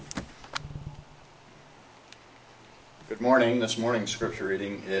Good morning. This morning's scripture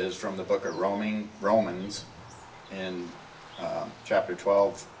reading is from the book of Romans in chapter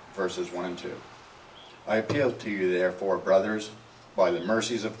 12, verses 1 and 2. I appeal to you, therefore, brothers, by the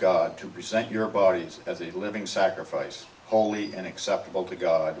mercies of God, to present your bodies as a living sacrifice, holy and acceptable to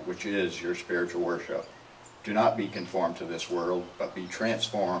God, which is your spiritual worship. Do not be conformed to this world, but be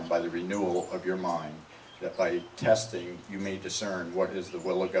transformed by the renewal of your mind, that by testing you may discern what is the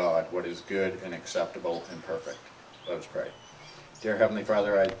will of God, what is good and acceptable and perfect. Let us pray. Dear Heavenly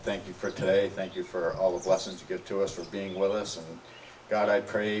Father, I thank you for today. Thank you for all the blessings you give to us, for being with us. And God, I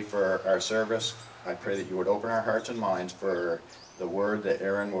pray for our service. I pray that you would open our hearts and minds for the word that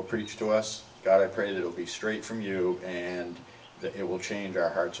Aaron will preach to us. God, I pray that it will be straight from you and that it will change our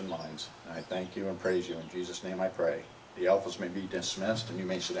hearts and minds. And I thank you and praise you. In Jesus' name I pray. The alphas may be dismissed and you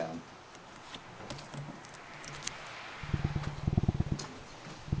may sit down.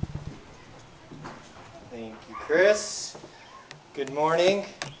 Thank you, Chris. Good morning.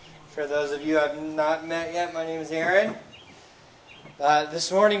 For those of you I have not met yet, my name is Aaron.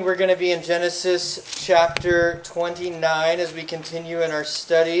 This morning we're going to be in Genesis chapter 29 as we continue in our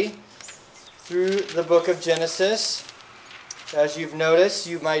study through the book of Genesis. As you've noticed,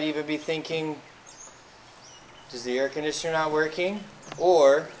 you might even be thinking, is the air conditioner not working?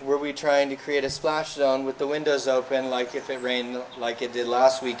 Or were we trying to create a splash zone with the windows open like if it rained like it did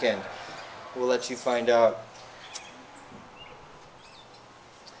last weekend? We'll let you find out.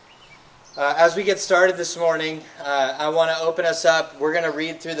 As we get started this morning, I want to open us up. We're going to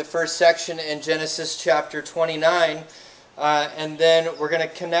read through the first section in Genesis chapter 29, and then we're going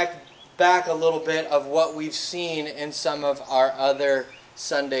to connect back a little bit of what we've seen in some of our other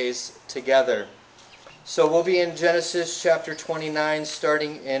Sundays together. So we'll be in Genesis chapter 29,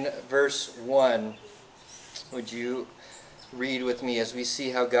 starting in verse 1. Would you read with me as we see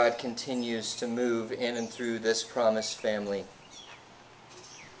how God continues to move in and through this promised family?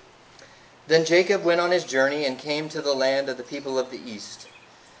 Then Jacob went on his journey and came to the land of the people of the east.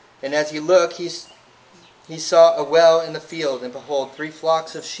 And as he looked, he saw a well in the field, and behold, 3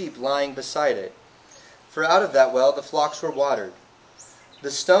 flocks of sheep lying beside it. For out of that well the flocks were watered.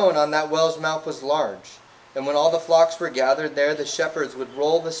 The stone on that well's mouth was large. And when all the flocks were gathered there, the shepherds would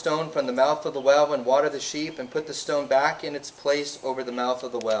roll the stone from the mouth of the well and water the sheep, and put the stone back in its place over the mouth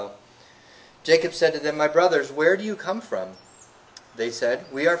of the well. Jacob said to them, "My brothers, where do you come from?" They said,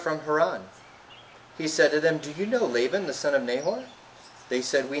 "We are from Haran." He said to them, "Do you know Laban, the son of Nahor?" They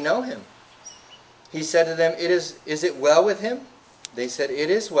said, "We know him." He said to them, Is it well with him?" They said, "It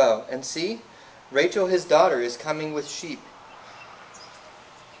is well. And see, Rachel his daughter is coming with sheep."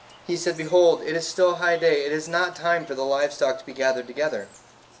 He said, "Behold, it is still high day. It is not time for the livestock to be gathered together.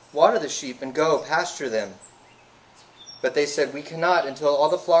 Water the sheep and go pasture them." But they said, "We cannot until all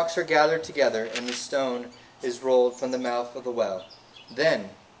the flocks are gathered together and the stone is rolled from the mouth of the well. Then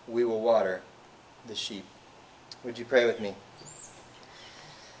we will water the sheep." Would you pray with me?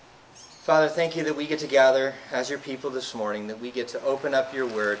 Father, thank you that we get to gather as your people this morning, that we get to open up your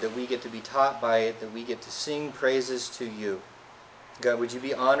word, that we get to be taught by it, that we get to sing praises to you. God, would you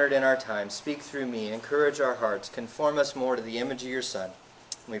be honored in our time? Speak through me. Encourage our hearts. Conform us more to the image of your Son.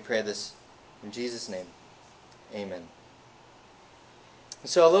 And we pray this in Jesus' name. Amen.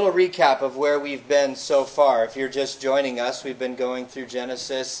 So a little recap of where we've been so far. If you're just joining us, we've been going through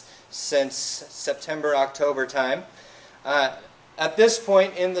Genesis since September, October time. At this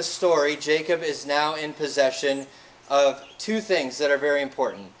point in the story, Jacob is now in possession of 2 things that are very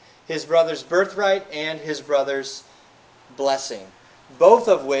important: his brother's birthright and his brother's blessing, both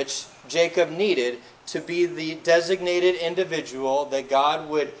of which Jacob needed to be the designated individual that God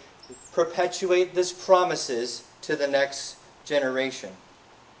would perpetuate these promises to the next generation.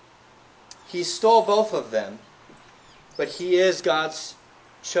 He stole both of them, but he is God's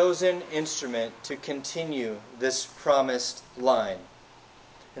chosen instrument to continue this promised line.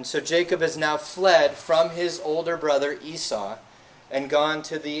 And so Jacob has now fled from his older brother Esau and gone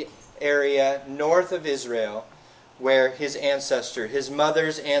to the area north of Israel where his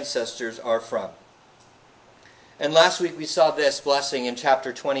mother's ancestors are from. And last week we saw this blessing in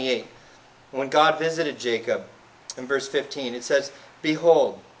chapter 28. When God visited Jacob, in verse 15, it says,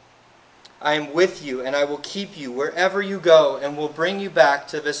 "Behold, I am with you, and I will keep you wherever you go, and will bring you back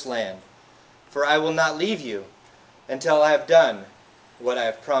to this land. For I will not leave you until I have done what I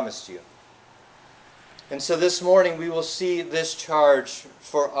have promised you." And so this morning we will see this charge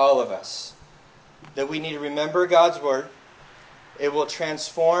for all of us, that we need to remember God's word. It will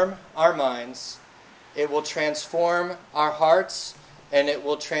transform our minds, it will transform our hearts, and it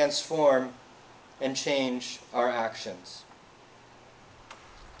will transform and change our actions.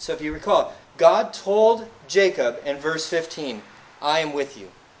 So if you recall, God told Jacob in verse 15, I am with you.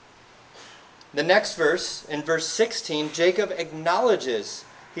 The next verse, in verse 16, Jacob acknowledges,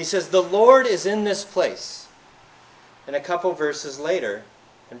 he says, the Lord is in this place. And a couple verses later,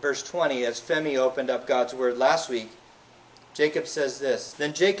 in verse 20, as Femi opened up God's word last week, Jacob says this,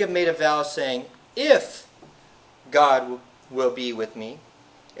 then Jacob made a vow saying, if God will be with me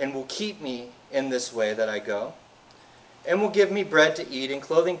and will keep me in this way that I go, and will give me bread to eat and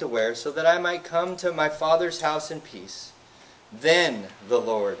clothing to wear, so that I might come to my father's house in peace, then the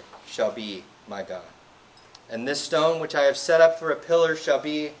Lord shall be my God. And this stone which I have set up for a pillar shall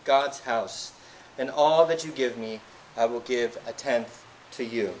be God's house, and all that you give me I will give a tenth to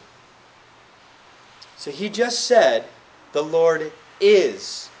you. So he just said, the Lord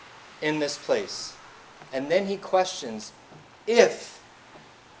is in this place. And then he questions, if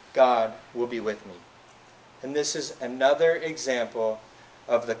God will be with me. And this is another example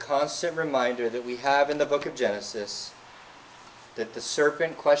of the constant reminder that we have in the book of Genesis that the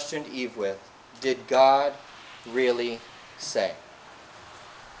serpent questioned Eve with, did God really say?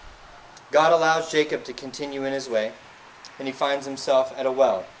 God allows Jacob to continue in his way, and he finds himself at a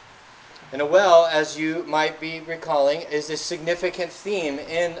well. And a well, as you might be recalling, is a significant theme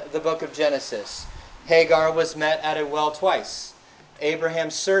in the book of Genesis. Hagar was met at a well twice.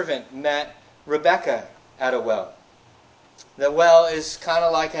 Abraham's servant met Rebekah at a well. The well is kind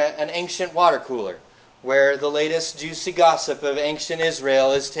of like an ancient water cooler, where the latest juicy gossip of ancient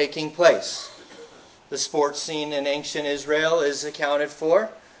Israel is taking place. The sports scene in ancient Israel is accounted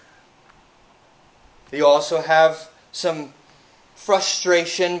for. You also have some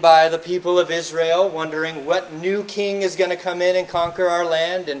frustration by the people of Israel, wondering what new king is going to come in and conquer our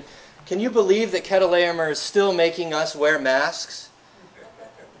land. And can you believe that Kedorlaomer is still making us wear masks?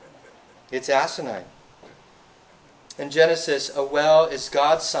 It's asinine. In Genesis, a well is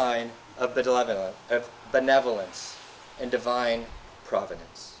God's sign of benevolence and divine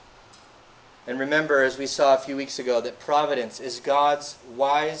providence. And remember, as we saw a few weeks ago, that providence is God's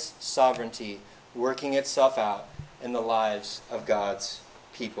wise sovereignty working itself out in the lives of God's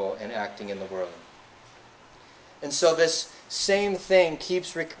people and acting in the world. And so this same theme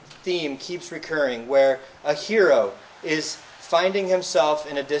keeps recurring, where a hero is finding himself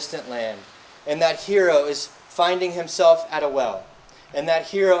in a distant land, and that hero is finding himself at a well. And that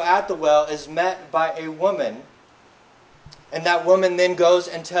hero at the well is met by a woman, and that woman then goes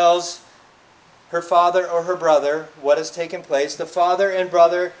and tells her father or her brother what has taken place. The father and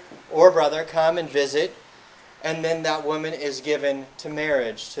brother come and visit, and then that woman is given to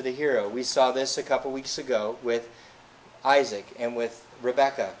marriage to the hero. We saw this a couple weeks ago with Isaac and with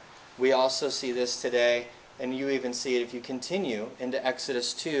Rebekah. We also see this today, and you even see it if you continue into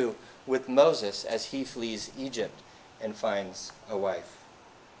Exodus 2 with Moses as he flees Egypt and finds a wife.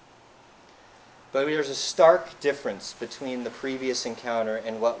 But there's a stark difference between the previous encounter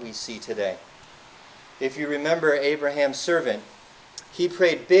and what we see today. If you remember Abraham's servant, he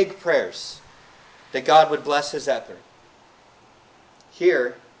prayed big prayers that God would bless his effort.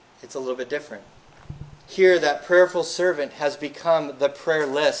 Here, it's a little bit different. Here, that prayerful servant has become the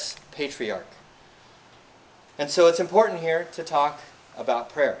prayerless patriarch. And so it's important here to talk about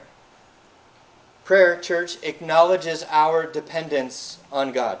prayer. Prayer, church, acknowledges our dependence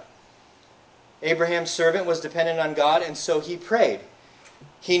on God. Abraham's servant was dependent on God, and so he prayed.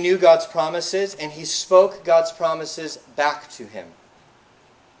 He knew God's promises, and he spoke God's promises back to him,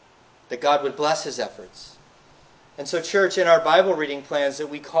 that God would bless his efforts. And so, church, in our Bible reading plans that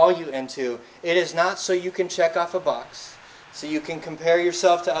we call you into, it is not so you can check off a box, so you can compare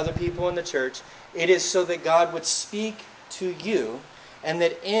yourself to other people in the church. It is so that God would speak to you, and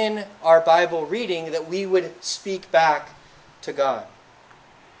that in our Bible reading that we would speak back to God.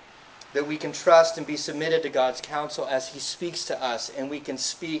 That we can trust and be submitted to God's counsel as he speaks to us, and we can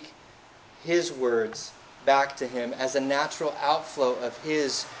speak his words back to him as a natural outflow of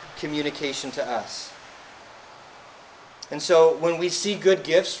his communication to us. And so when we see good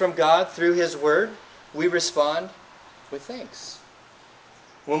gifts from God through his word, we respond with thanks.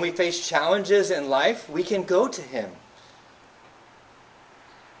 When we face challenges in life, we can go to him.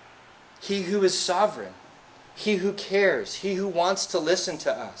 He who is sovereign, he who cares, he who wants to listen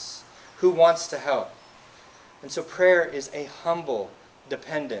to us, who wants to help. And so prayer is a humble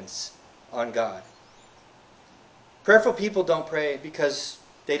dependence on God. Prayerful people don't pray because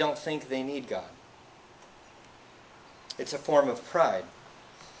they don't think they need God. It's a form of pride.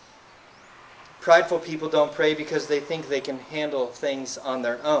 Prideful people don't pray because they think they can handle things on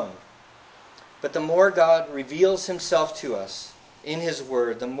their own. But the more God reveals himself to us in his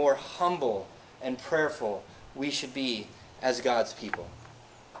word, the more humble and prayerful we should be as God's people.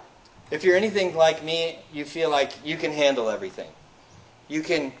 If you're anything like me, you feel like you can handle everything. You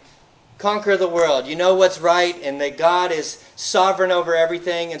can conquer the world. You know what's right, and that God is sovereign over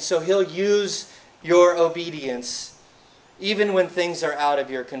everything, and so He'll use your obedience even when things are out of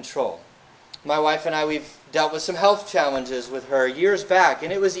your control. My wife and I, we've dealt with some health challenges with her years back,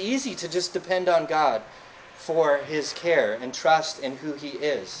 and it was easy to just depend on God for His care and trust in who He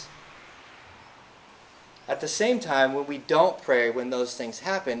is. At the same time, when we don't pray when those things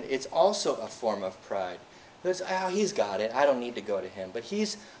happen, it's also a form of pride. Because, He's got it. I don't need to go to Him. But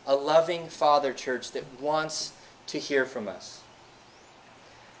He's a loving Father, church, that wants to hear from us.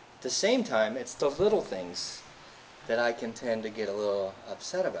 At the same time, it's the little things that I can tend to get a little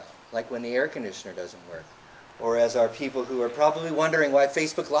upset about. Like when the air conditioner doesn't work. Or as our people who are probably wondering why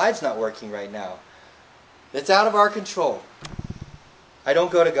Facebook Live's not working right now. It's out of our control. I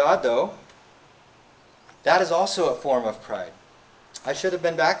don't go to God, though. That is also a form of pride. I should have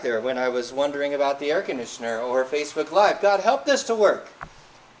been back there when I was wondering about the air conditioner or Facebook Live. God, help this to work.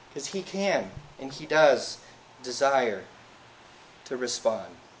 Because He can, and He does desire to respond.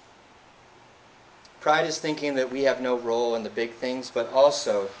 Pride is thinking that we have no role in the big things, but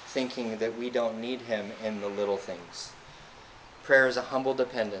also thinking that we don't need Him in the little things. Prayer is a humble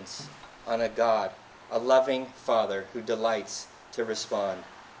dependence on a God, a loving Father who delights to respond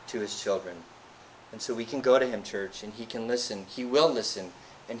to His children. And so we can go to Him, church, and He can listen. He will listen,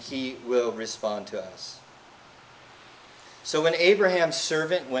 and He will respond to us. So when Abraham's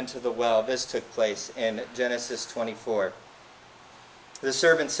servant went to the well, this took place in Genesis 24. The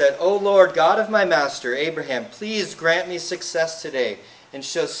servant said, "O Lord, God of my master Abraham, please grant me success today and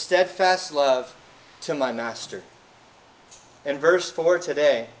show steadfast love to my master." In verse 4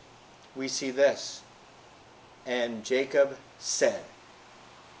 today, we see this. And Jacob said.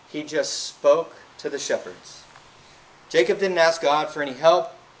 He just spoke to the shepherds. Jacob didn't ask God for any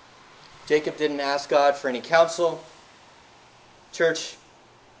help. Jacob didn't ask God for any counsel. Church,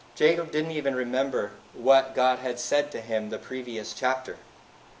 Jacob didn't even remember what God had said to him the previous chapter.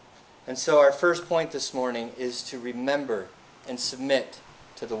 And so our first point this morning is to remember and submit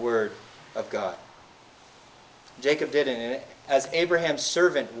to the word of God. Jacob didn't. And as Abraham's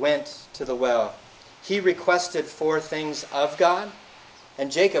servant went to the well, he requested 4 things of God.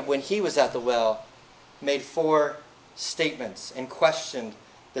 And Jacob, when he was at the well, made 4 statements and questioned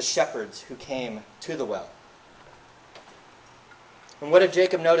the shepherds who came to the well. And what did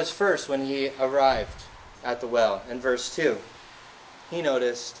Jacob notice first when he arrived at the well? In verse 2, he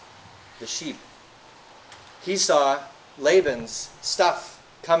noticed the sheep. He saw Laban's stuff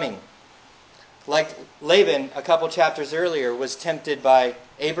coming. Like Laban, a couple chapters earlier, was tempted by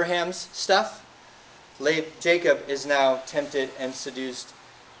Abraham's stuff, Jacob is now tempted and seduced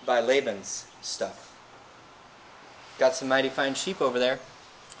by Laban's stuff. Got some mighty fine sheep over there.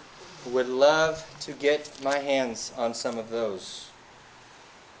 Would love to get my hands on some of those.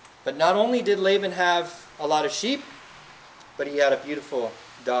 But not only did Laban have a lot of sheep, but he had a beautiful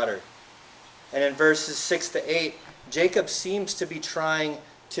daughter. And in verses 6 to 8, Jacob seems to be trying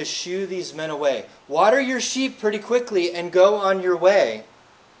to shoo these men away. Water your sheep pretty quickly and go on your way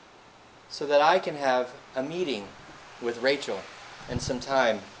so that I can have a meeting with Rachel and some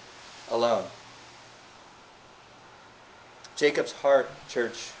time alone. Jacob's heart,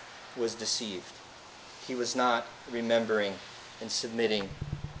 church, was deceived. He was not remembering and submitting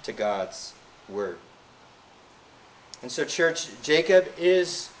to God's word. And so, church, Jacob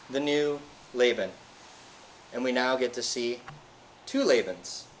is the new Laban. And we now get to see 2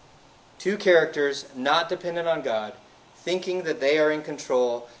 Labans. 2 characters not dependent on God, thinking that they are in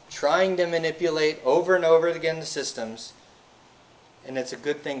control, trying to manipulate over and over again the systems. And it's a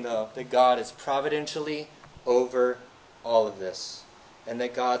good thing, though, that God is providentially over all of this, and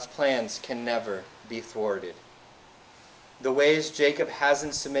that God's plans can never be thwarted. The ways Jacob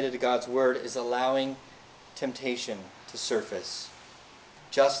hasn't submitted to God's word is allowing temptation to surface.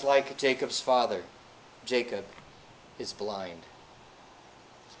 Just like Jacob's father, Jacob is blind.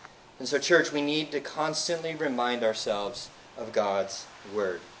 And so, church, we need to constantly remind ourselves of God's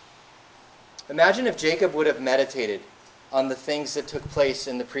word. Imagine if Jacob would have meditated on the things that took place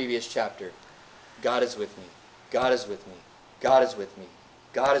in the previous chapter. God is with me. God is with me. God is with me.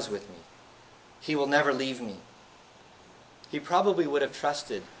 God is with me. He will never leave me. He probably would have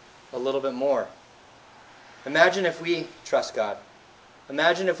trusted a little bit more. Imagine if we trust God.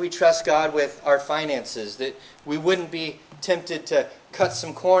 Imagine if we trust God with our finances, that we wouldn't be tempted to cut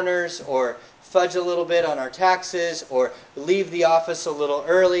some corners or fudge a little bit on our taxes or leave the office a little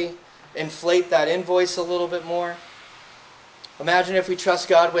early, inflate that invoice a little bit more. Imagine if we trust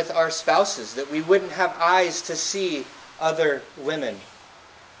God with our spouses, that we wouldn't have eyes to see other women.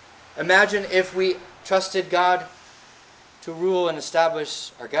 Imagine if we trusted God to rule and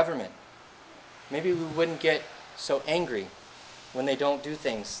establish our government. Maybe we wouldn't get so angry when they don't do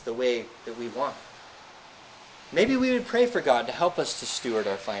things the way that we want. Maybe we would pray for God to help us to steward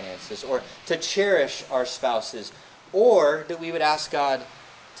our finances, or to cherish our spouses, or that we would ask God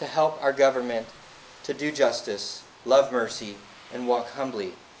to help our government to do justice, love mercy, and walk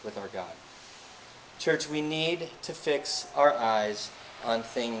humbly with our God. Church, we need to fix our eyes on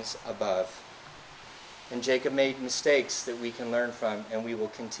things above. And Jacob made mistakes that we can learn from, and we will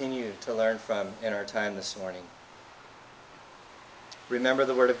continue to learn from in our time this morning. Remember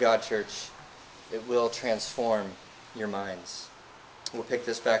the Word of God, church. It will transform your minds. We'll pick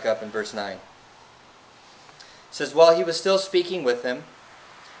this back up in verse 9. It says, while he was still speaking with them,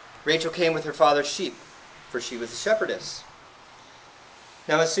 Rachel came with her father's sheep, for she was a shepherdess.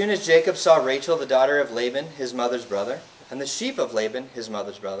 Now as soon as Jacob saw Rachel, the daughter of Laban, his mother's brother, and the sheep of Laban, his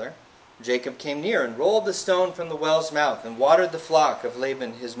mother's brother, Jacob came near and rolled the stone from the well's mouth and watered the flock of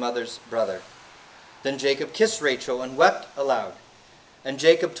Laban, his mother's brother. Then Jacob kissed Rachel and wept aloud. And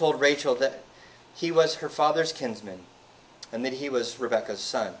Jacob told Rachel that he was her father's kinsman, and that he was Rebekah's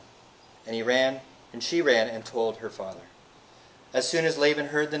son. And she ran and told her father. As soon as Laban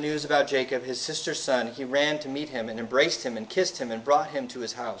heard the news about Jacob, his sister's son, he ran to meet him and embraced him and kissed him and brought him to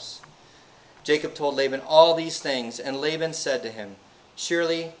his house. Jacob told Laban all these things, and Laban said to him,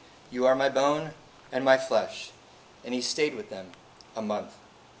 surely you are my bone and my flesh. And he stayed with them a month.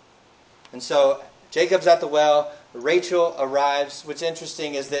 And so Jacob's at the well. Rachel arrives. What's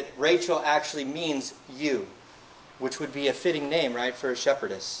interesting is that Rachel actually means you, which would be a fitting name, right, for a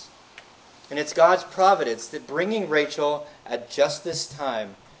shepherdess. And it's God's providence that bringing Rachel at just this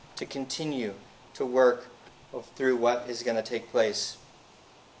time to continue to work through what is going to take place.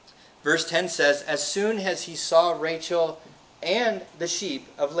 Verse 10 says, as soon as he saw Rachel and the sheep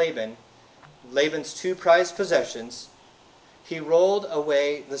of Laban, Laban's two prized possessions, he rolled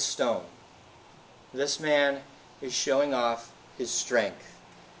away the stone. This man is showing off his strength.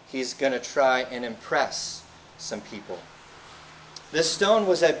 He's going to try and impress some people. This stone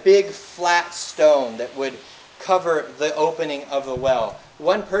was a big flat stone that would cover the opening of the well.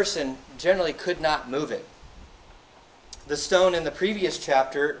 One person generally could not move it. The stone in the previous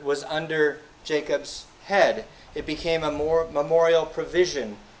chapter was under Jacob's head. It became a memorial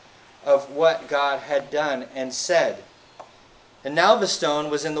provision of what God had done and said. And now the stone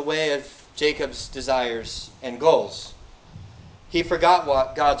was in the way of Jacob's desires and goals. He forgot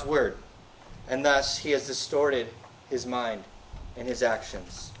God's word, and thus he has distorted his mind and his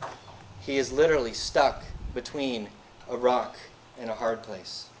actions. He is literally stuck between a rock and a hard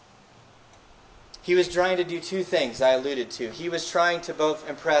place. He was trying to do two things I alluded to. He was trying to both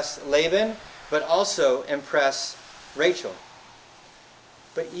impress Laban, but also impress Rachel.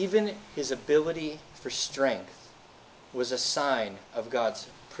 But even his ability for strength was a sign of God's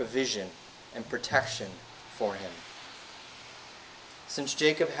provision and protection for him. Since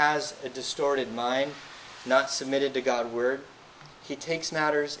Jacob has a distorted mind, not submitted to God's word, he takes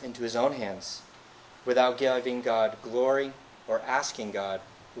matters into his own hands without giving God glory or asking God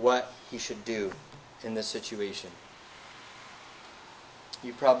what he should do in this situation.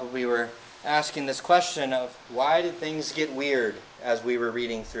 You probably were asking this question of why did things get weird as we were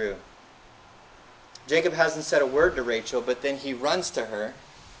reading through? Jacob hasn't said a word to Rachel, but then he runs to her,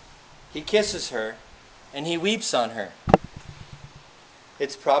 he kisses her, and he weeps on her.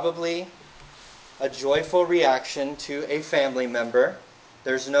 It's probably a joyful reaction to a family member.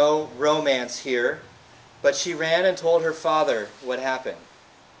 There's no romance here, but she ran and told her father what happened.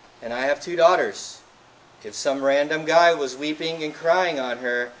 And I have two daughters. If some random guy was weeping and crying on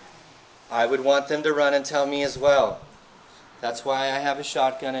her, I would want them to run and tell me as well. That's why I have a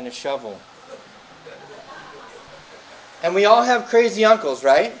shotgun and a shovel. And we all have crazy uncles,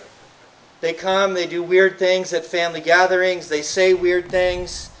 right? They come, they do weird things at family gatherings, they say weird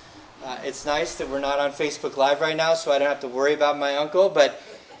things. It's nice that we're not on Facebook Live right now, so I don't have to worry about my uncle. But,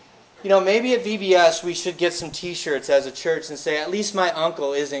 maybe at VBS we should get some t-shirts as a church and say, at least my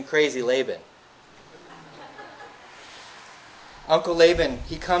uncle isn't crazy Laban. Uncle Laban,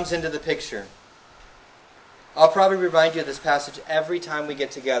 he comes into the picture. I'll probably remind you of this passage every time we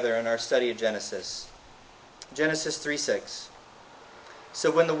get together in our study of Genesis. Genesis 3:6. So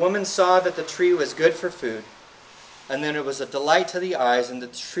when the woman saw that the tree was good for food, and then it was a delight to the eyes, and the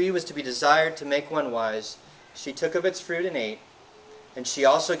tree was to be desired to make one wise, she took of its fruit and ate, and she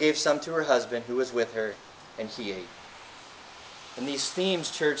also gave some to her husband who was with her, and he ate. And these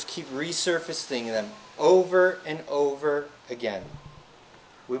themes, church, keep resurfacing them over and over again.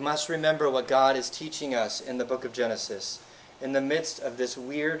 We must remember what God is teaching us in the book of Genesis. in the midst of this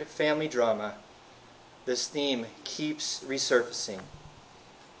weird family drama, this theme keeps resurfacing.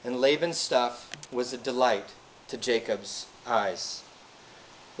 And Laban's stuff was a delight to Jacob's eyes.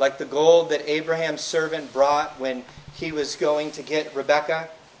 Like the gold that Abraham's servant brought when he was going to get Rebekah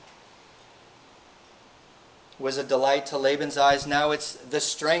was a delight to Laban's eyes. Now it's the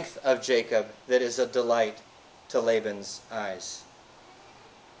strength of Jacob that is a delight to Laban's eyes.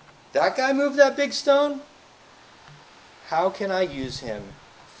 That guy moved that big stone? How can I use him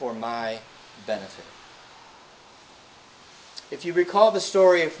for my benefit? If you recall the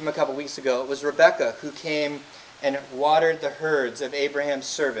story from a couple weeks ago, it was Rebekah who came and watered the herds of Abraham's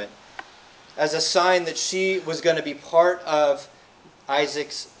servant as a sign that she was going to be part of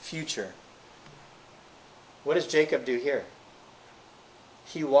Isaac's future. What does Jacob do here?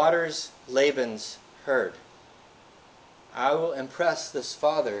 He waters Laban's herd. I will impress this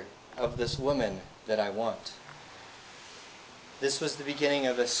father of this woman that I want. This was the beginning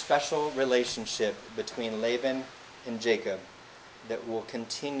of a special relationship between Laban and Jacob that will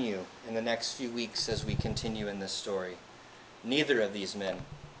continue in the next few weeks as we continue in this story. Neither of these men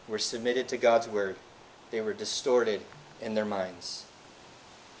were submitted to God's word. They were distorted in their minds.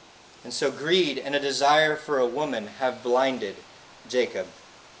 And so greed and a desire for a woman have blinded Jacob.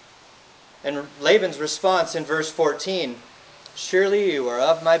 And Laban's response in verse 14, surely you are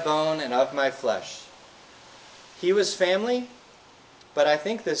of my bone and of my flesh. He was family, but I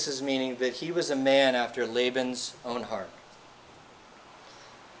think this is meaning that he was a man after Laban's own heart.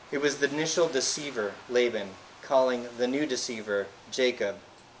 It was the initial deceiver, Laban, calling the new deceiver, Jacob,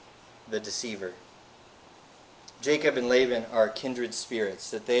 the deceiver. Jacob and Laban are kindred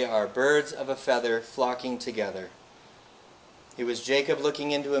spirits, that they are birds of a feather flocking together. It was Jacob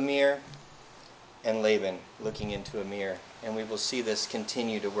looking into a mirror and Laban looking into a mirror. And we will see this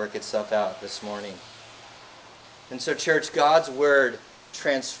continue to work itself out this morning. And so, church, God's word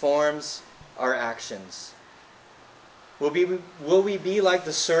transforms our actions. Will we be like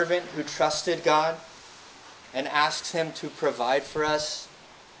the servant who trusted God and asks him to provide for us?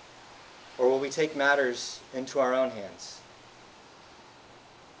 Or will we take matters into our own hands?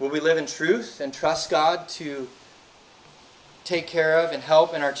 Will we live in truth and trust God to take care of and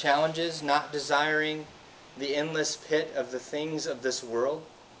help in our challenges, not desiring the endless pit of the things of this world?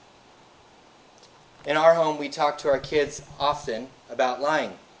 In our home, we talk to our kids often about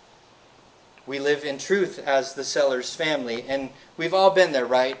lying. We live in truth as the Sellers family, and we've all been there,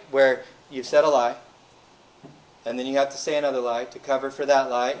 right? Where you've said a lie, and then you have to say another lie to cover for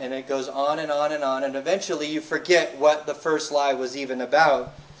that lie, and it goes on and on and on, and eventually you forget what the first lie was even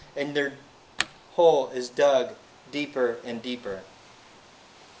about, and your hole is dug deeper and deeper.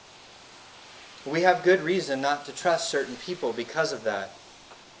 We have good reason not to trust certain people because of that.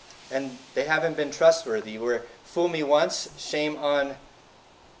 And they haven't been trustworthy. Where fool me once, shame on,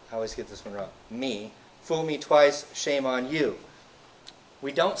 I always get this one wrong, me. Fool me twice, shame on you.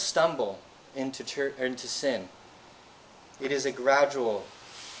 We don't stumble into sin. It is a gradual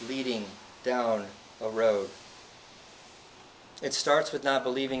leading down a road. It starts with not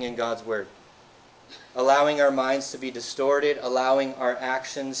believing in God's word, allowing our minds to be distorted, allowing our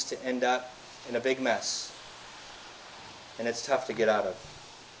actions to end up in a big mess. And it's tough to get out of.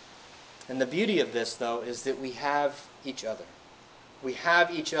 And the beauty of this, though, is that we have each other. We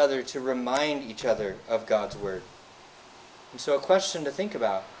have each other to remind each other of God's word. And so a question to think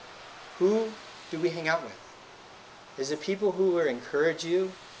about, who do we hang out with? Is it people who will encourage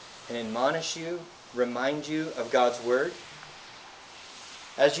you and admonish you, remind you of God's word?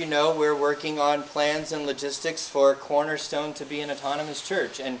 As you know, we're working on plans and logistics for Cornerstone to be an autonomous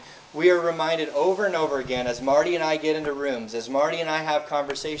church. And we are reminded over and over again, as Marty and I get into rooms, as Marty and I have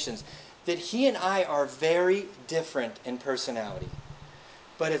conversations, that he and I are very different in personality.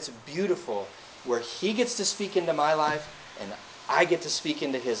 But it's beautiful where he gets to speak into my life and I get to speak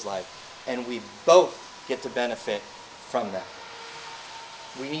into his life. And we both get to benefit from that.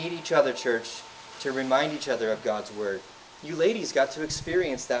 We need each other, church, to remind each other of God's word. You ladies got to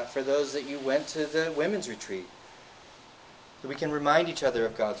experience that for those that you went to the women's retreat. That we can remind each other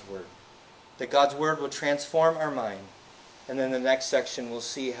of God's word. That God's word will transform our mind. And then the next section we'll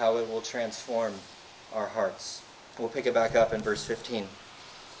see how it will transform our hearts. We'll pick it back up in verse 15.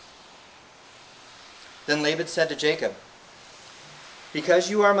 Then Laban said to Jacob, because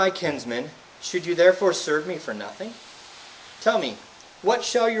you are my kinsman, should you therefore serve me for nothing? Tell me, what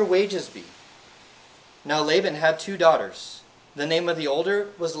shall your wages be? Now Laban had 2 daughters. The name of the older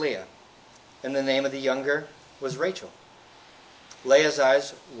was Leah, and the name of the younger was Rachel. Leah's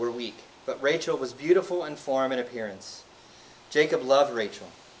eyes were weak, but Rachel was beautiful in form and appearance. Jacob loved Rachel,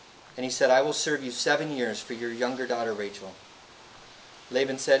 and he said, I will serve you 7 years for your younger daughter Rachel.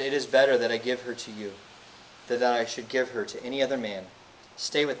 Laban said, "It is better that I give her to you, than that I should give her to any other man.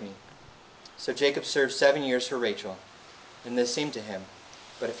 Stay with me." So Jacob served 7 years for Rachel, and this seemed to him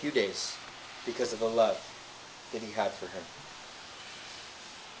but a few days, because of the love that he had for her.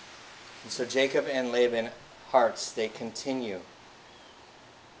 And so Jacob and Laban's hearts, they continue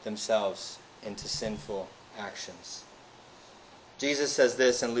themselves into sinful actions. Jesus says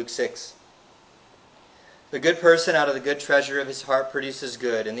this in Luke 6. "The good person out of the good treasure of his heart produces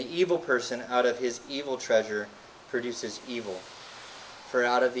good, and the evil person out of his evil treasure produces evil. For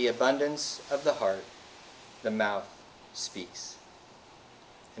out of the abundance of the heart, the mouth speaks."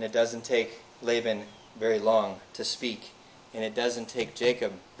 And it doesn't take Laban very long to speak, and it doesn't take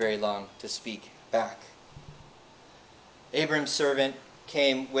Jacob very long to speak back. Abram's servant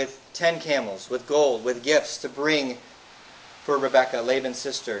came with 10 camels, with gold, with gifts to bring for Rebekah, Laban's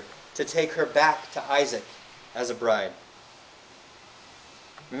sister, to take her back to Isaac as a bride.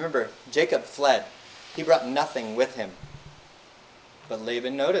 Remember, Jacob fled. He brought nothing with him. But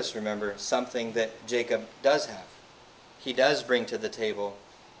Laban noticed, remember, something that Jacob does have. He does bring to the table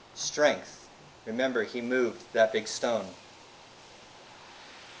strength. Remember, he moved that big stone.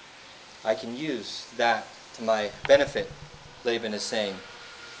 I can use that to my benefit, Laban is saying.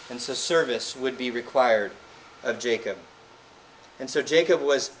 And so service would be required of Jacob. And so Jacob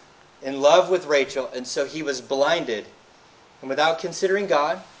was in love with Rachel, and so he was blinded. And without considering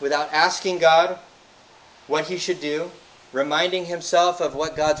God, without asking God what he should do, reminding himself of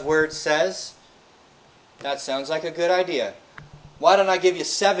what God's word says, that sounds like a good idea. Why don't I give you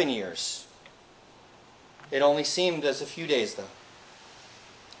 7 years? It only seemed as a few days, though.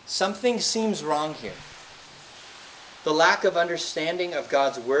 Something seems wrong here. The lack of understanding of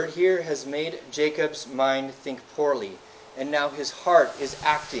God's word here has made Jacob's mind think poorly, and now his heart is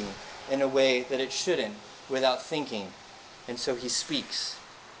acting in a way that it shouldn't without thinking, and so he speaks.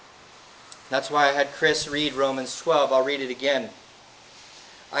 That's why I had Chris read Romans 12. I'll read it again.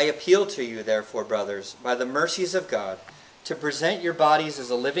 "I appeal to you, therefore, brothers, by the mercies of God, to present your bodies as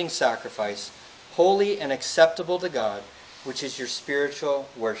a living sacrifice, holy and acceptable to God, which is your spiritual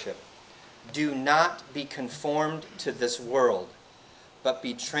worship. Do not be conformed to this world, but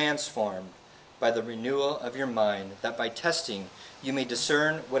be transformed by the renewal of your mind, that by testing you may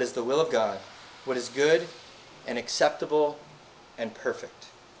discern what is the will of God, what is good and acceptable and perfect."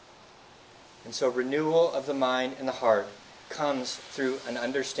 And so renewal of the mind and the heart comes through an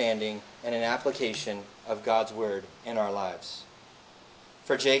understanding and an application of God's word in our lives.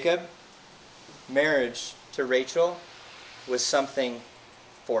 For Jacob, marriage to Rachel was something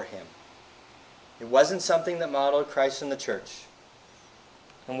for him. It wasn't something that modeled Christ in the church.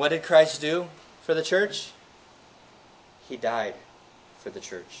 And what did Christ do for the church? He died for the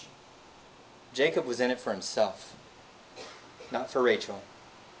church. Jacob was in it for himself, not for Rachel.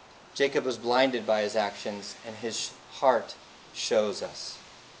 Jacob was blinded by his actions, and his heart shows us.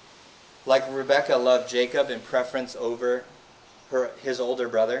 Like Rebekah loved Jacob in preference over his older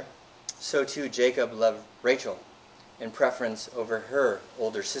brother, so too Jacob loved Rachel in preference over her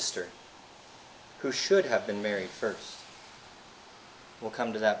older sister, who should have been married first. We'll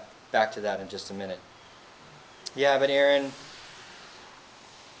come to back to that in just a minute. Yeah, but Aaron,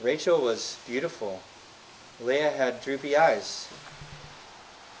 Rachel was beautiful. Leah had droopy eyes.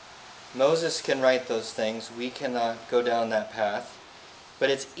 Moses can write those things. We cannot go down that path. But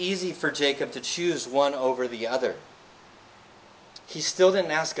it's easy for Jacob to choose one over the other. He still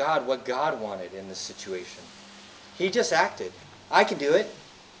didn't ask God what God wanted in this situation. He just acted. I can do it.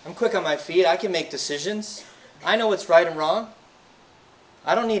 I'm quick on my feet. I can make decisions. I know what's right and wrong.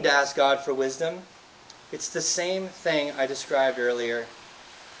 I don't need to ask God for wisdom. It's the same thing I described earlier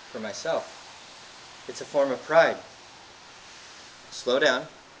for myself. It's a form of pride. Slow down.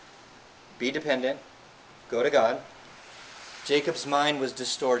 Be dependent. Go to God. Jacob's mind was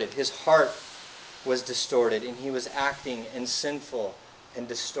distorted. His heart was distorted, and he was acting in sinful and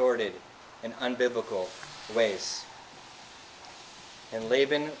distorted and unbiblical ways. And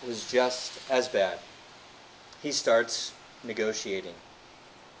Laban was just as bad. He starts negotiating.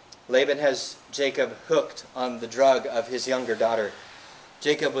 Laban has Jacob hooked on the drug of his younger daughter.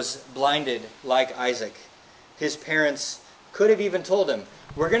 Jacob was blinded like Isaac. His parents could have even told him,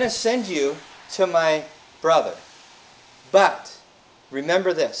 "We're going to send you to my brother. But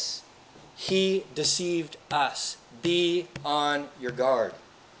remember this, he deceived us. Be on your guard."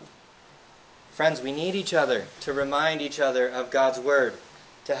 Friends, we need each other to remind each other of God's word,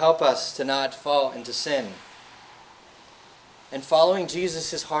 to help us to not fall into sin. And following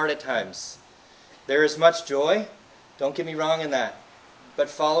Jesus is hard at times. There is much joy, don't get me wrong in that. But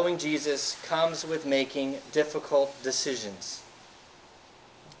following Jesus comes with making difficult decisions.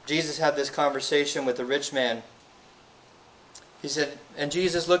 Jesus had this conversation with the rich man. He said, and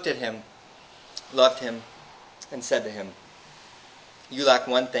Jesus looked at him, loved him, and said to him, "You lack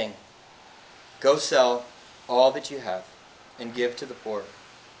one thing. Go sell all that you have and give to the poor,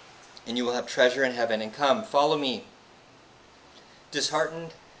 and you will have treasure in heaven. And come, follow me."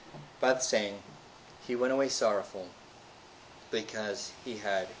 Disheartened by the saying, he went away sorrowful, because he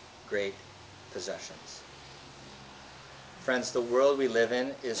had great possessions. Friends, the world we live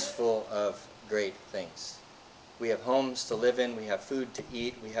in is full of great things. We have homes to live in, we have food to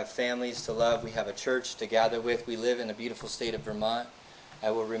eat, we have families to love, we have a church to gather with. We live in a beautiful state of Vermont. I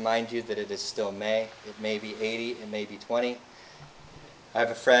will remind you that it is still May. It may be 80, it may be 20. I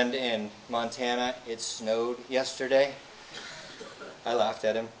have a friend in Montana. It snowed yesterday. I laughed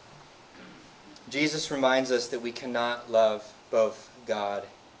at him. Jesus reminds us that we cannot love both God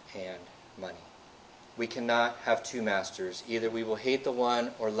and money. We cannot have two masters. Either we will hate the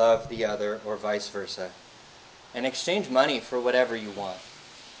one or love the other, or vice versa, and exchange money for whatever you want.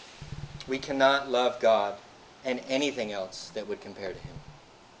 We cannot love God and anything else that would compare to Him.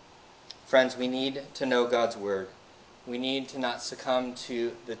 Friends, we need to know God's Word. We need to not succumb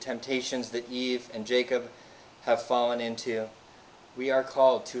to the temptations that Eve and Jacob have fallen into. We are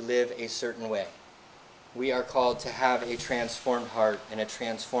called to live a certain way. We are called to have a transformed heart and a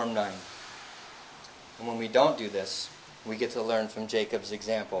transformed mind. And when we don't do this, we get to learn from Jacob's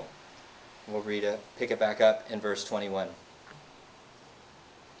example. We'll pick it back up in verse 21.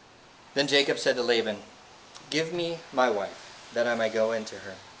 Then Jacob said to Laban, "Give me my wife, that I may go into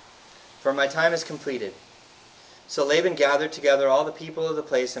her, for my time is completed." So Laban gathered together all the people of the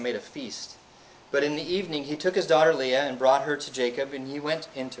place and made a feast. But in the evening he took his daughter Leah and brought her to Jacob, and he went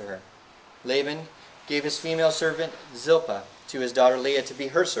into her. Laban gave his female servant Zilpah to his daughter Leah to be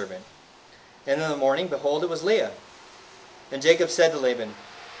her servant. And in the morning, behold, it was Leah. And Jacob said to Laban,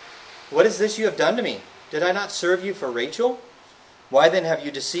 "What is this you have done to me? Did I not serve you for Rachel? Why then have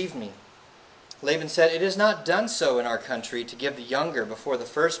you deceived me?" Laban said, "It is not done so in our country to give the younger before the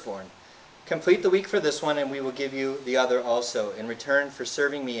firstborn. Complete the week for this one, and we will give you the other also, in return for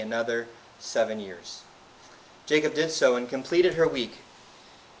serving me another 7 years." Jacob did so and completed her week.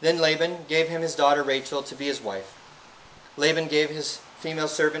 Then Laban gave him his daughter Rachel to be his wife. Laban gave his female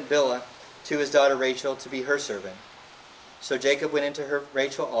servant Bilhah to his daughter Rachel to be her servant. So Jacob went into her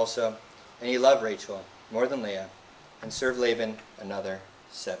Rachel also, and he loved Rachel more than Leah, and served Laban another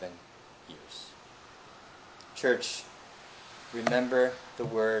 7 years. Church, remember the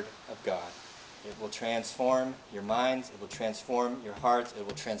word of God. It will transform your minds, it will transform your hearts, it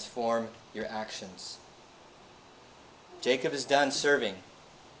will transform your actions. Jacob is done serving.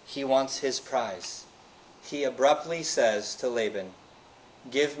 He wants his prize. He abruptly says to Laban,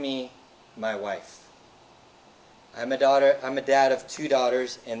 "Give me my wife." I'm a dad of 2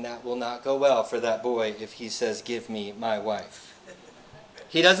 daughters, and that will not go well for that boy if he says, "Give me my wife."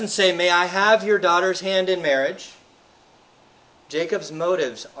 He doesn't say, "May I have your daughter's hand in marriage?" Jacob's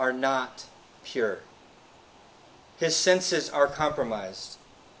motives are not pure. His senses are compromised,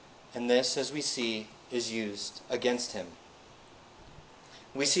 and this, as we see, is used against him.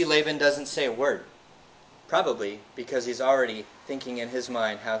 We see Laban doesn't say a word, probably because he's already thinking in his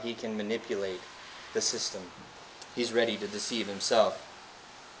mind how he can manipulate the system. He's ready to deceive himself.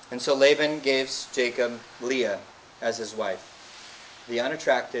 And so Laban gives Jacob Leah as his wife, the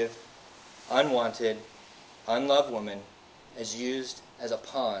unattractive, unwanted, unloved woman, is used as a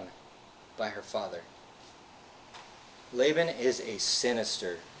pawn by her father. Laban is a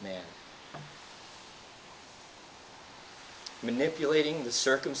sinister man, manipulating the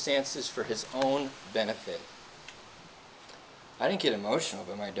circumstances for his own benefit. I didn't get emotional,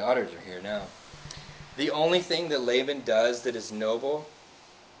 but my daughters are here now. The only thing that Laban does that is noble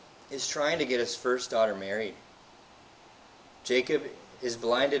is trying to get his first daughter married. Jacob is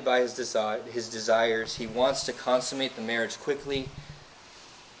blinded by his desires. He wants to consummate the marriage quickly.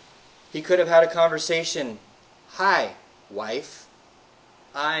 He could have had a conversation. "Hi, wife.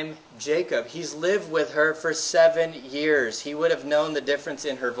 I'm Jacob." He's lived with her for 7 years. He would have known the difference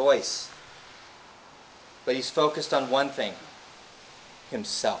in her voice. But he's focused on one thing: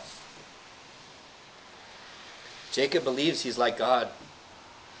 himself. Jacob believes he's like God,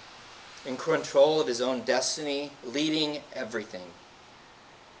 in control of his own destiny, leading everything.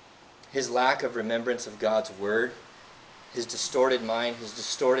 His lack of remembrance of God's word, his distorted mind, his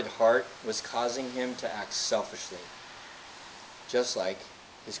distorted heart was causing him to act selfishly, just like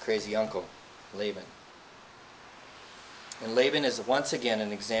his crazy uncle, Laban. And Laban is once again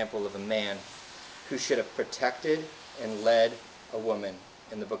an example of a man who should have protected and led a woman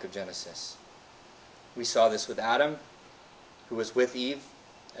in the book of Genesis. We saw this with Adam, who was with Eve,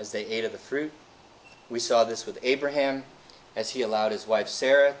 as they ate of the fruit. We saw this with Abraham as he allowed his wife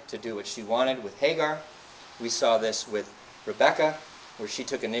Sarah to do what she wanted with Hagar. We saw this with Rebekah, where she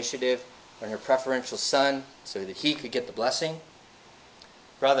took initiative on her preferential son so that he could get the blessing.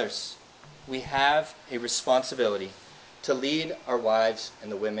 Brothers, we have a responsibility to lead our wives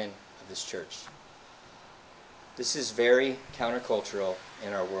and the women of this church. This is very countercultural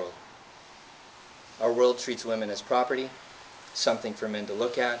in our world. Our world treats women as property, something for men to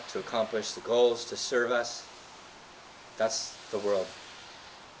look at, to accomplish the goals, to serve us. That's the world.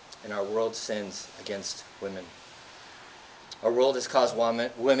 And our world sins against women. Our world has caused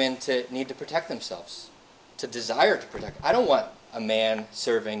women to need to protect themselves, to desire to protect. I don't want a man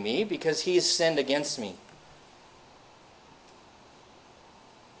serving me because he has sinned against me.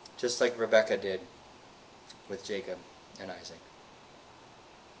 Just like Rebekah did with Jacob and Isaac.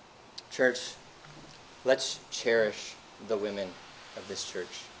 Church, let's cherish the women of this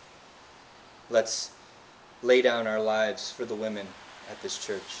church. Let's lay down our lives for the women at this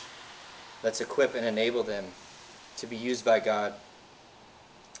church. Let's equip and enable them to be used by God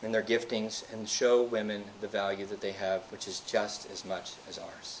in their giftings and show women the value that they have, which is just as much as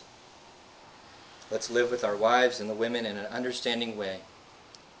ours. Let's live with our wives and the women in an understanding way.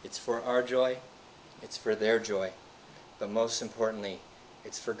 It's for our joy, it's for their joy, but most importantly,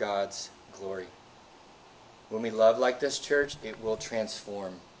 it's for God's glory. When we love like this, church, it will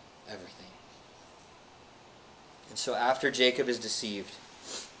transform everything. And so after Jacob is deceived,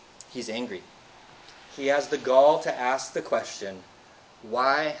 he's angry. He has the gall to ask the question,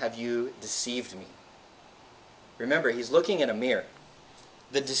 why have you deceived me? Remember, he's looking in a mirror.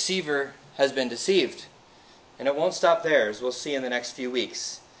 The deceiver has been deceived. And it won't stop there, as we'll see in the next few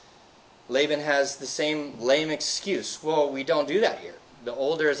weeks. Laban has the same lame excuse. Well, we don't do that here. The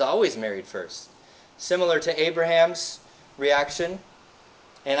older is always married first. Similar to Abraham's reaction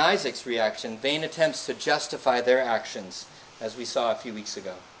and Isaac's reaction, vain attempts to justify their actions, as we saw a few weeks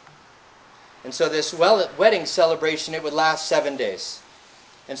ago. And so this wedding celebration, it would last 7 days.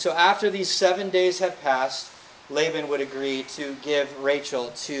 And so after these 7 days had passed, Laban would agree to give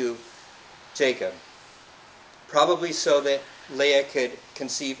Rachel to Jacob. Probably so that Leah could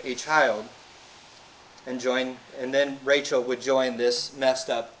conceive a child and then Rachel would join this messed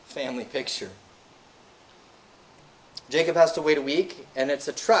up family picture. Jacob has to wait a week, and it's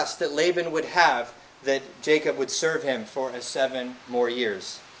a trust that Laban would have that Jacob would serve him for 7 more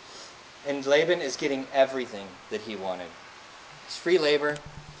years. And Laban is getting everything that he wanted. It's free labor,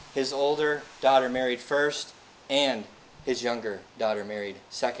 his older daughter married first, and his younger daughter married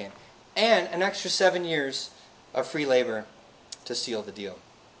second, and an extra 7 years of free labor to seal the deal.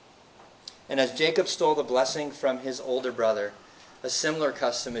 And as Jacob stole the blessing from his older brother, a similar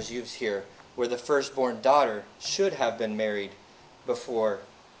custom is used here, where the firstborn daughter should have been married before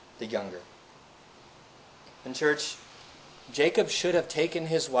the younger. In church, Jacob should have taken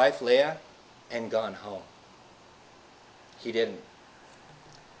his wife Leah and gone home. He didn't.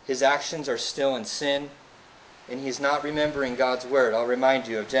 His actions are still in sin, and he's not remembering God's word. I'll remind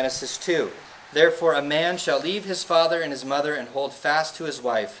you of Genesis 2. Therefore a man shall leave his father and his mother and hold fast to his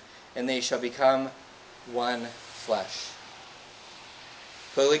wife, and they shall become one flesh.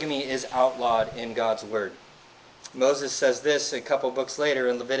 Polygamy is outlawed in God's word. Moses says this a couple books later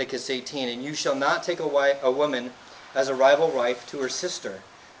in Leviticus 18, and you shall not take a woman as a rival wife to her sister,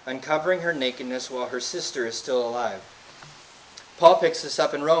 uncovering her nakedness while her sister is still alive. Paul picks this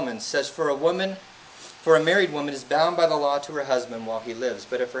up in Romans, says, For a married woman is bound by the law to her husband while he lives,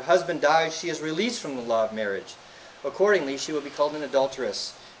 but if her husband dies, she is released from the law of marriage. Accordingly, she will be called an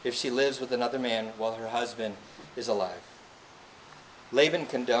adulteress if she lives with another man while her husband is alive. Laban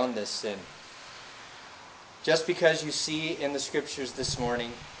condoned this sin. Just because you see in the scriptures this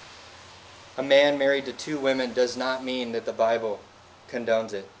morning a man married to 2 women does not mean that the Bible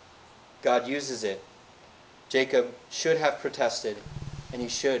condones it. God uses it. Jacob should have protested, and he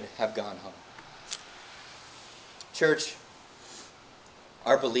should have gone home. Church,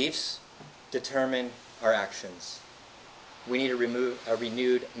 our beliefs determine our actions. We need a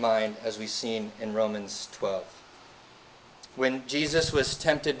renewed mind, as we've seen in Romans 12. When Jesus was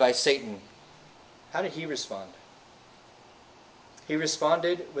tempted by Satan, how did he respond? He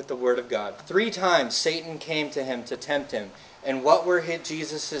responded with the word of God. 3 times Satan came to him to tempt him. And what were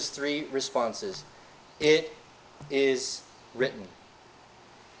Jesus' 3 responses? It is written.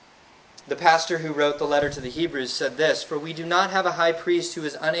 The pastor who wrote the letter to the Hebrews said this, For we do not have a high priest who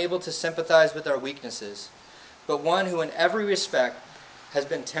is unable to sympathize with our weaknesses, but one who in every respect has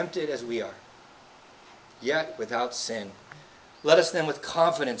been tempted as we are, yet without sin. Let us then with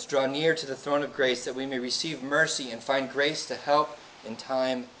confidence draw near to the throne of grace that we may receive mercy and find grace to help in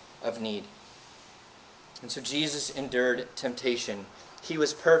time of need. And so Jesus endured temptation. He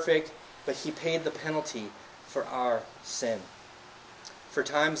was perfect, but he paid the penalty for our sin. For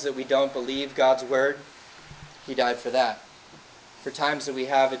times that we don't believe God's word, he died for that. For times that we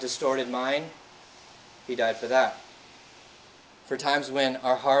have a distorted mind, he died for that. For times when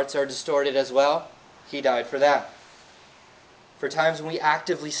our hearts are distorted as well, he died for that. For times when we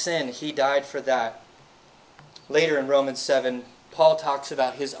actively sin, he died for that. Later in Romans 7, Paul talks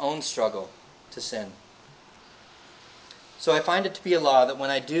about his own struggle to sin. So I find it to be a law that when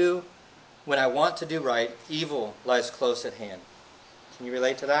I want to do right, evil lies close at hand. Can you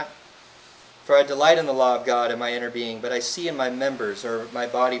relate to that? For I delight in the law of God in my inner being, but I see in my members or my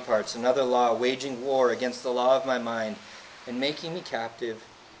body parts another law waging war against the law of my mind and making me captive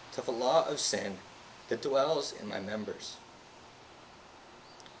to the law of sin that dwells in my members.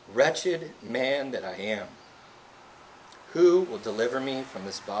 Wretched man that I am, who will deliver me from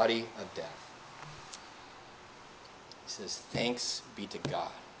this body of death? He says, thanks be to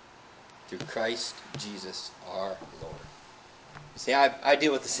God through Christ Jesus our Lord. You see, I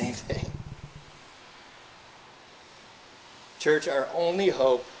deal with the same thing. Church, our only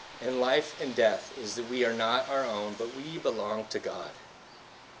hope in life and death is that we are not our own, but we belong to God.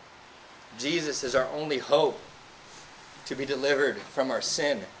 Jesus is our only hope to be delivered from our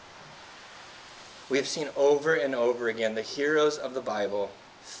sin. We have seen over and over again the heroes of the Bible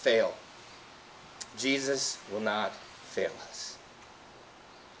fail. Jesus will not fail us.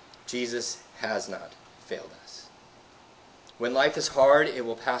 Jesus has not failed us. When life is hard, it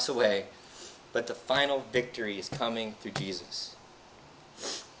will pass away, but the final victory is coming through Jesus.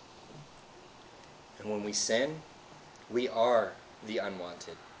 And when we sin, we are the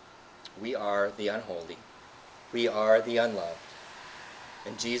unwanted. We are the unholy. We are the unloved.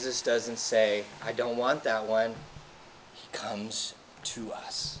 And Jesus doesn't say, I don't want that one. He comes to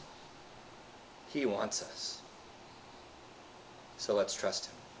us. He wants us. So let's trust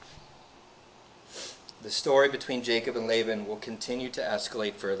him. The story between Jacob and Laban will continue to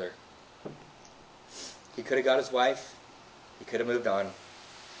escalate further. He could have got his wife. He could have moved on.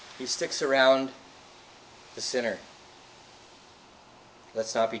 He sticks around the sinner.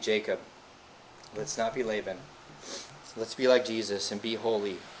 Let's not be Jacob. Let's not be Laban. Let's be like Jesus and be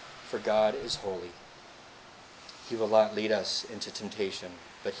holy, for God is holy. He will not lead us into temptation,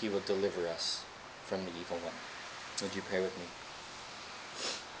 but he will deliver us from the evil one. Would you pray with me?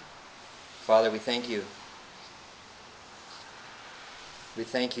 Father, we thank you. We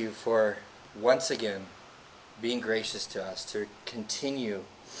thank you for once again being gracious to us, to continue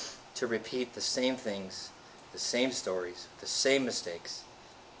to repeat the same things, the same stories, the same mistakes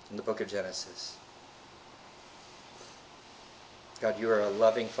in the book of Genesis. God, you are a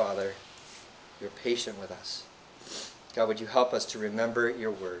loving Father. You're patient with us. God, would you help us to remember your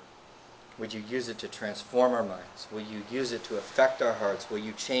word? Would you use it to transform our minds? Will you use it to affect our hearts? Will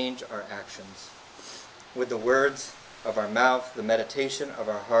you change our actions? Would the words of our mouth, the meditation of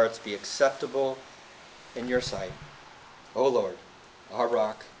our hearts be acceptable in your sight, O Lord, our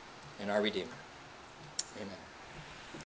rock and our Redeemer. Amen.